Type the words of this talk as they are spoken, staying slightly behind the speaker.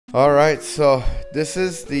All right, so this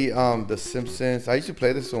is the Simpsons. I used to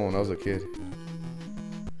play this one when I was a kid.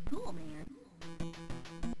 Cool, man.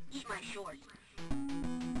 Eat my shorts.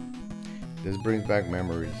 This brings back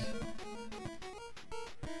memories.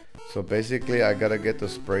 So basically, I gotta get the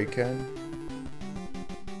spray can.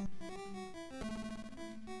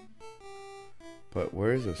 But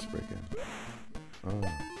where is the spray can? Oh.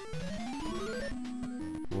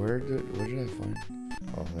 Where did I find?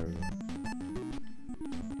 Oh, there we go.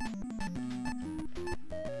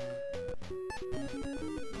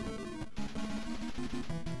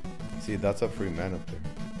 See, that's a free man up there.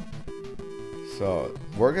 So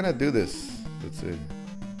we're gonna do this. Let's see.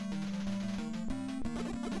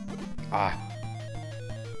 Ah.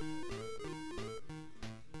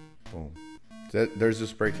 Boom. There's the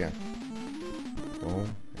spray can.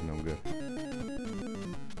 Boom, and I'm good.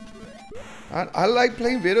 I like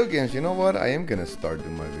playing video games. You know what? I am gonna start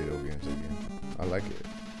doing my video games again. I like it.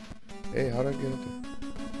 Hey, how did I get up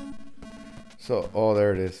there? So, oh,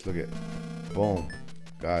 there it is. Look at it. Boom.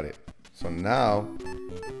 Got it. So now,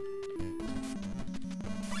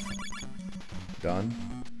 done.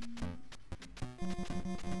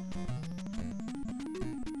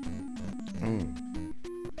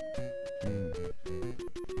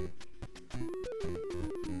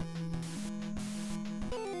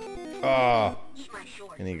 Ah,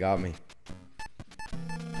 and he got me.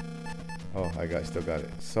 Oh, still got it.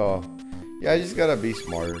 So, yeah, I just gotta be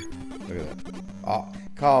smarter. Look at that. Oh,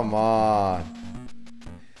 come on.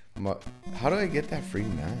 How do I get that free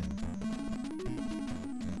man?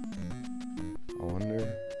 I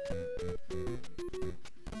wonder.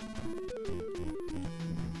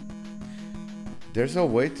 There's a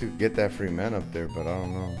way to get that free man up there, but I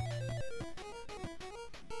don't know.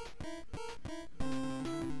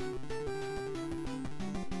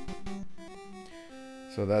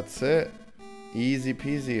 So that's it. Easy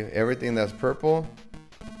peasy. Everything that's purple.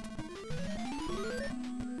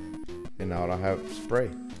 And now I don't have spray.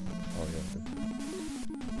 Oh, yeah.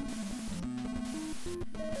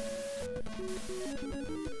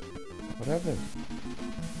 What happened?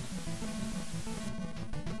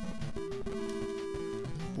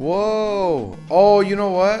 Whoa. Oh, you know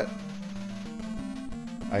what?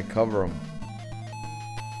 I cover them.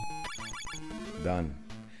 Done.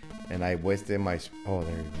 And I wasted my... Oh,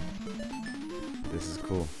 there you go. This is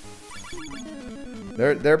cool.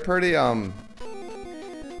 They're pretty, Oh,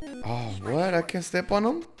 what? I can't step on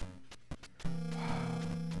them?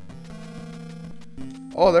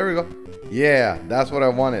 Oh, there we go. Yeah, that's what I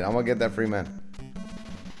wanted. I'm gonna get that free man.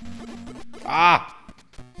 Ah!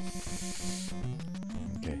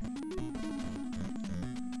 Okay.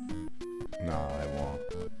 No,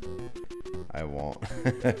 I won't.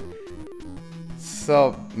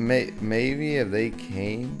 So maybe if they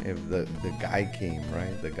came, if the guy came,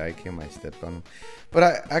 right? The guy came, I stepped on him.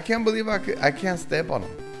 But I can't believe I can't step on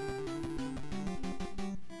him.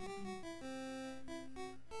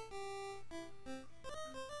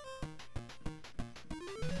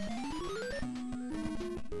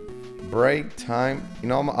 Break time. You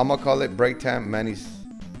know, I'm gonna call it break time Manny's.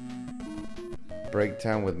 Break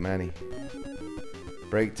time with Manny.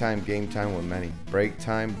 Break time, game time with Manny. Break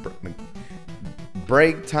time.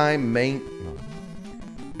 Break time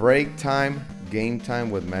break time, game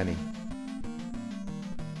time with Manny.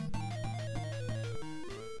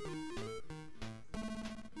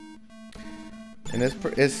 And it's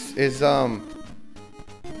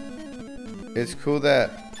cool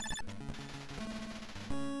that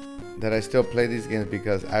I still play these games,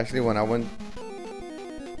 because actually when I went,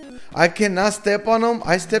 I cannot step on them.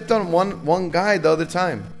 I stepped on one guy the other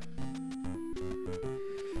time.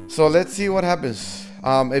 So let's see what happens.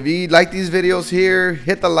 If you like these videos here,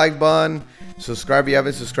 hit the like button. Subscribe if you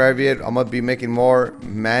haven't subscribed yet. I'm gonna be making more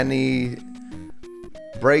Manny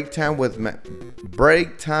break time,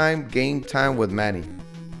 game time with Manny.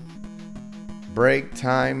 Break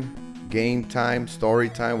time, game time, story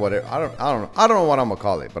time, whatever. I don't know what I'm gonna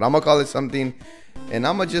call it, but I'm gonna call it something, and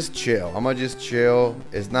I'm gonna just chill.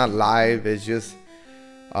 It's not live. It's just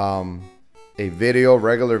a video,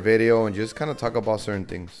 regular video, and just kind of talk about certain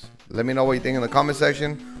things. Let me know what you think in the comment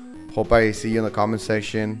section. Hope I see you in the comment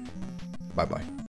section. Bye bye.